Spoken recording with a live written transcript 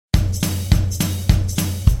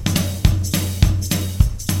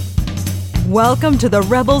Welcome to the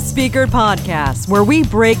Rebel Speaker Podcast, where we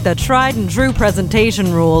break the tried and true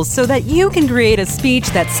presentation rules so that you can create a speech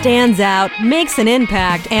that stands out, makes an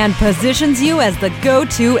impact, and positions you as the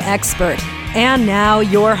go-to expert. And now,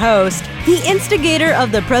 your host, the instigator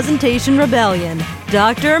of the Presentation Rebellion,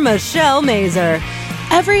 Dr. Michelle Mazur.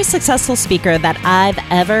 Every successful speaker that I've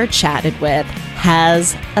ever chatted with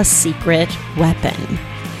has a secret weapon.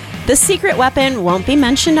 The secret weapon won't be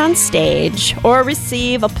mentioned on stage or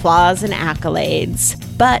receive applause and accolades.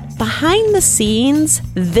 But behind the scenes,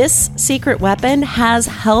 this secret weapon has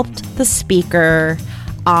helped the speaker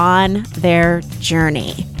on their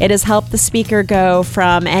journey. It has helped the speaker go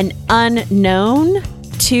from an unknown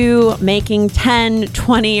to making $10,000,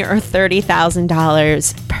 $20,000, or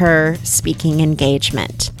 $30,000 per speaking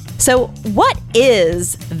engagement. So what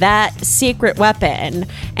is that secret weapon,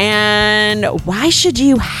 and why should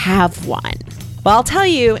you have one? Well, I'll tell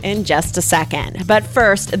you in just a second. But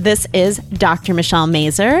first, this is Dr. Michelle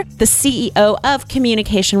Mazur, the CEO of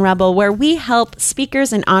Communication Rebel, where we help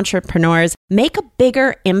speakers and entrepreneurs make a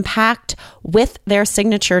bigger impact with their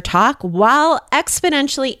signature talk while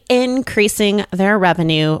exponentially increasing their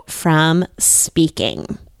revenue from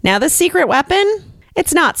speaking. Now, the secret weapon,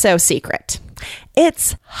 it's not so secret.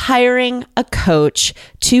 It's hiring a coach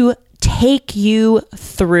to take you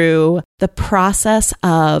through the process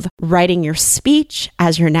of writing your speech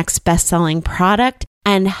as your next best-selling product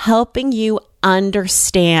and helping you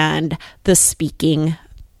understand the speaking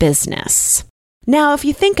business. Now, if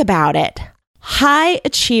you think about it, high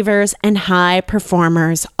achievers and high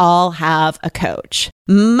performers all have a coach.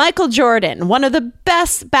 Michael Jordan, one of the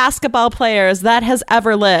best basketball players that has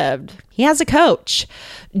ever lived, he has a coach.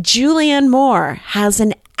 Julianne Moore has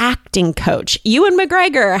an acting coach. Ewan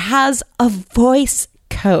McGregor has a voice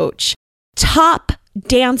coach. Top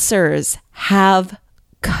dancers have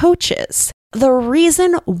coaches. The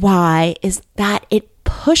reason why is that it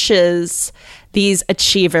pushes these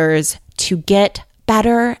achievers to get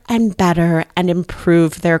better and better and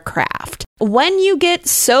improve their craft. When you get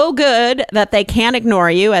so good that they can't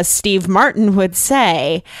ignore you, as Steve Martin would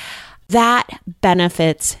say, that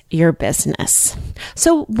benefits your business.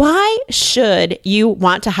 So why should you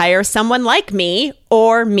want to hire someone like me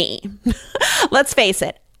or me? Let's face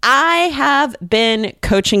it. I have been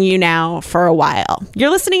coaching you now for a while. You're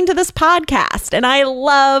listening to this podcast, and I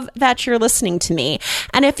love that you're listening to me.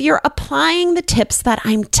 And if you're applying the tips that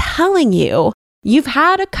I'm telling you, you've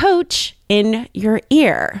had a coach in your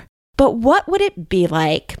ear. But what would it be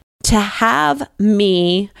like to have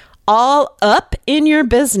me all up in your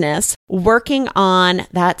business working on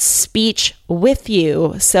that speech with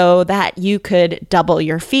you so that you could double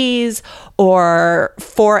your fees or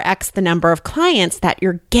 4x the number of clients that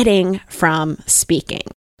you're getting from speaking?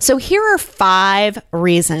 So here are 5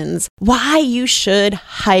 reasons why you should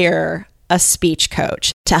hire a speech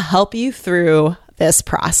coach to help you through this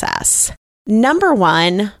process. Number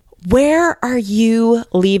 1, where are you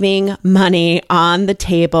leaving money on the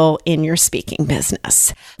table in your speaking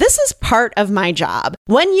business? This is part of my job.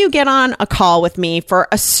 When you get on a call with me for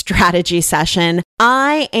a strategy session,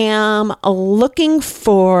 I am looking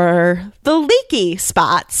for the leaky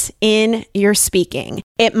spots in your speaking.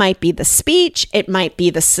 It might be the speech, it might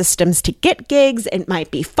be the systems to get gigs, it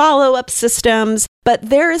might be follow-up systems, but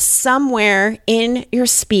there is somewhere in your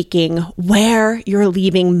speaking where you're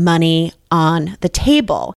leaving money on the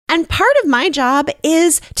table. And part of my job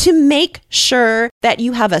is to make sure that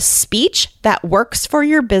you have a speech that works for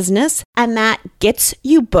your business and that gets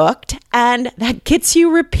you booked and that gets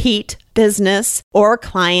you repeat business or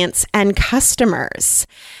clients and customers.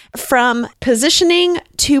 From positioning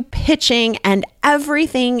to pitching and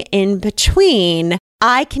everything in between,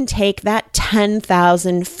 I can take that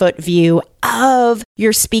 10,000 foot view of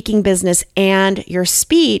your speaking business and your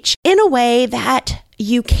speech in a way that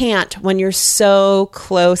you can't when you're so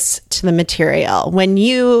close to the material, when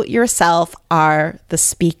you yourself are the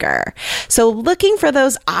speaker. So looking for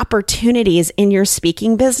those opportunities in your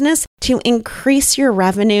speaking business to increase your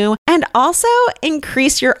revenue and also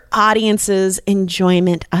increase your audience's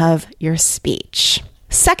enjoyment of your speech.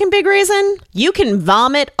 Second big reason, you can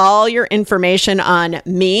vomit all your information on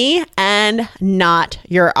me and not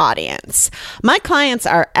your audience. My clients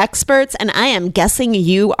are experts, and I am guessing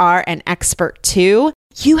you are an expert too.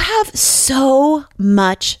 You have so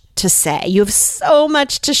much to say. You have so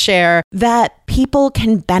much to share that people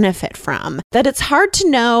can benefit from, that it's hard to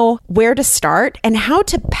know where to start and how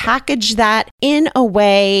to package that in a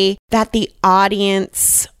way that the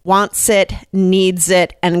audience wants it, needs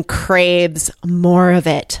it, and craves more of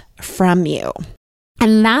it from you.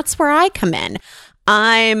 And that's where I come in.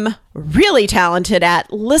 I'm really talented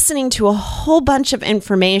at listening to a whole bunch of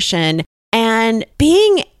information and and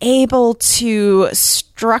being able to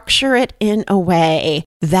structure it in a way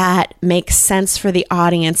that makes sense for the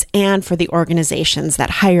audience and for the organizations that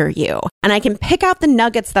hire you. And I can pick out the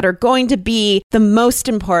nuggets that are going to be the most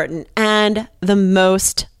important and the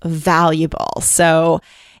most valuable. So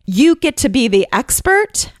you get to be the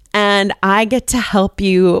expert, and I get to help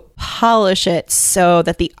you polish it so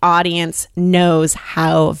that the audience knows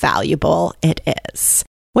how valuable it is.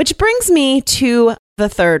 Which brings me to the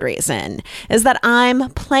third reason, is that I'm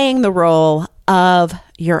playing the role of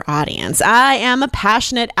your audience. I am a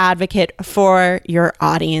passionate advocate for your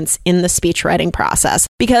audience in the speech writing process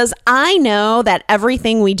because I know that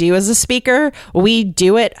everything we do as a speaker, we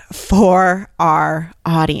do it for our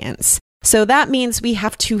audience. So that means we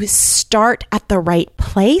have to start at the right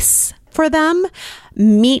place for them,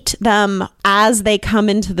 meet them as they come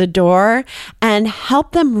into the door, and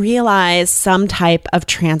help them realize some type of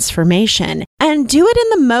transformation, and do it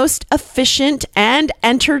in the most efficient and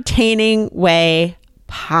entertaining way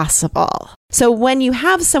possible. So when you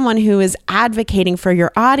have someone who is advocating for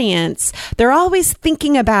your audience, they're always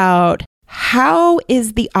thinking about, how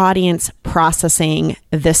is the audience processing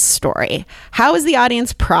this story? How is the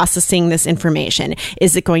audience processing this information?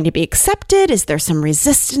 Is it going to be accepted? Is there some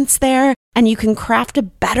resistance there? And you can craft a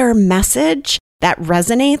better message that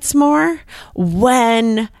resonates more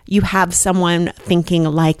when you have someone thinking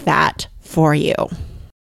like that for you.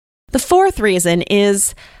 The fourth reason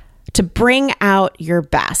is to bring out your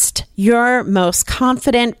best, your most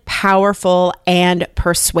confident, powerful, and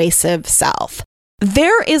persuasive self.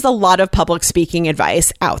 There is a lot of public speaking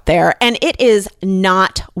advice out there, and it is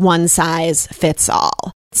not one size fits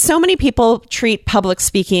all. So many people treat public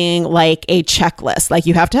speaking like a checklist, like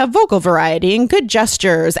you have to have vocal variety and good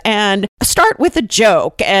gestures and start with a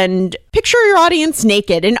joke and picture your audience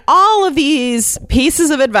naked, and all of these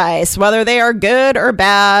pieces of advice, whether they are good or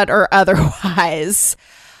bad or otherwise.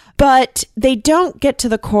 But they don't get to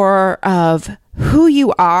the core of who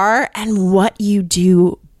you are and what you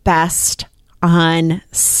do best on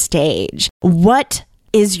stage. What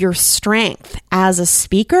is your strength as a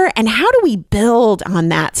speaker, and how do we build on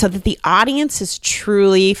that so that the audience is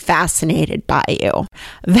truly fascinated by you?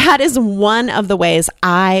 That is one of the ways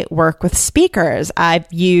I work with speakers. I've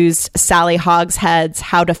used Sally Hogshead's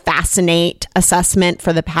How to Fascinate assessment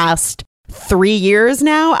for the past 3 years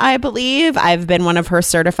now, I believe. I've been one of her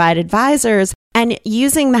certified advisors. And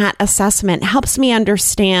using that assessment helps me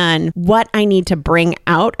understand what I need to bring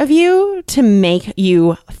out of you to make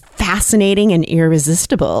you fascinating and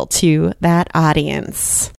irresistible to that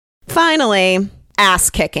audience. Finally, ass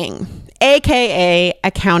kicking, aka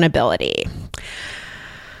accountability.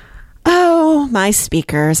 Oh, my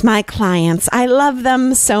speakers, my clients, I love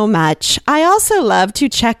them so much. I also love to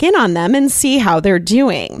check in on them and see how they're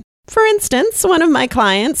doing. For instance, one of my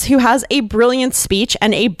clients who has a brilliant speech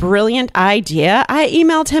and a brilliant idea, I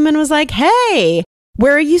emailed him and was like, hey,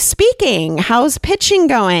 where are you speaking? How's pitching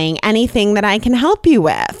going? Anything that I can help you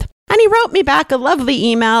with? And he wrote me back a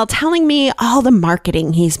lovely email telling me all the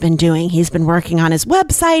marketing he's been doing. He's been working on his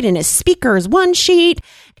website and his speakers one sheet.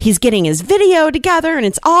 He's getting his video together, and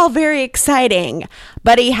it's all very exciting.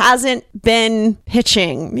 But he hasn't been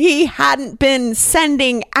pitching. He hadn't been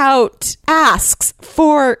sending out asks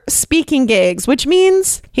for speaking gigs, which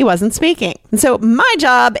means he wasn't speaking. And so my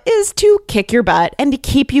job is to kick your butt and to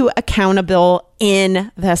keep you accountable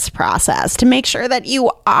in this process, to make sure that you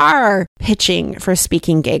are pitching for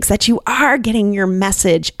speaking gigs, that you are getting your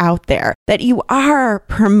message out there, that you are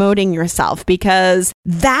promoting yourself, because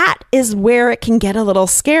that is where it can get a little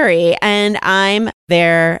scary. And I'm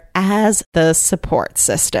there as the support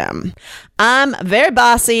system. I'm very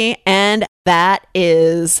bossy, and that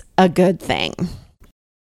is a good thing.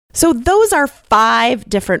 So those are 5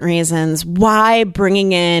 different reasons why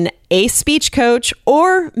bringing in a speech coach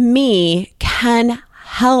or me can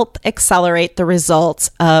help accelerate the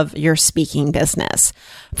results of your speaking business.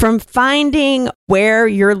 From finding where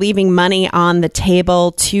you're leaving money on the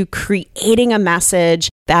table to creating a message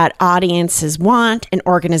that audiences want and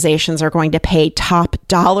organizations are going to pay top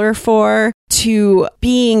dollar for, to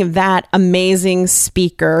being that amazing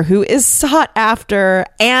speaker who is sought after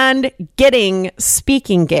and getting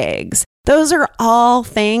speaking gigs. Those are all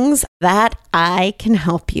things that I can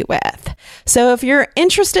help you with. So if you're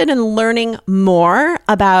interested in learning more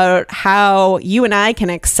about how you and I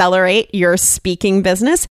can accelerate your speaking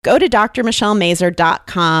business, go to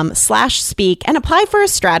drmichellemazur.com/speak and apply for a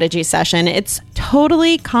strategy session. It's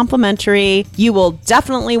totally complimentary. You will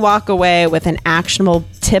definitely walk away with an actionable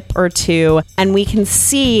tip or two, and we can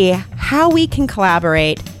see how we can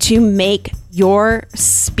collaborate to make your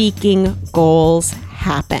speaking goals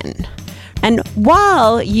happen. And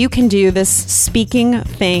while you can do this speaking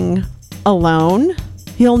thing alone,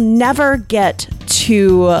 you'll never get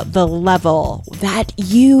to the level that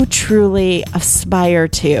you truly aspire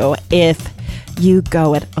to if you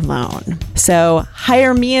go it alone. So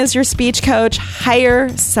hire me as your speech coach,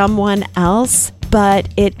 hire someone else, but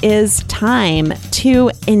it is time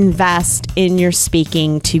to invest in your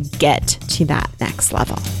speaking to get to that next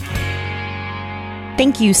level.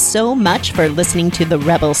 Thank you so much for listening to the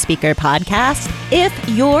Rebel Speaker Podcast. If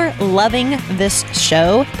you're loving this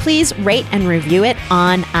show, please rate and review it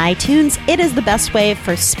on iTunes. It is the best way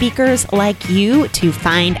for speakers like you to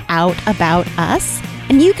find out about us.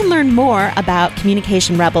 And you can learn more about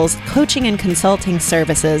Communication Rebels coaching and consulting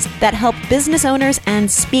services that help business owners and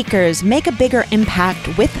speakers make a bigger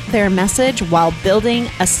impact with their message while building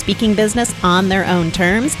a speaking business on their own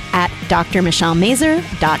terms at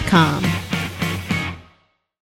drmichellemazur.com.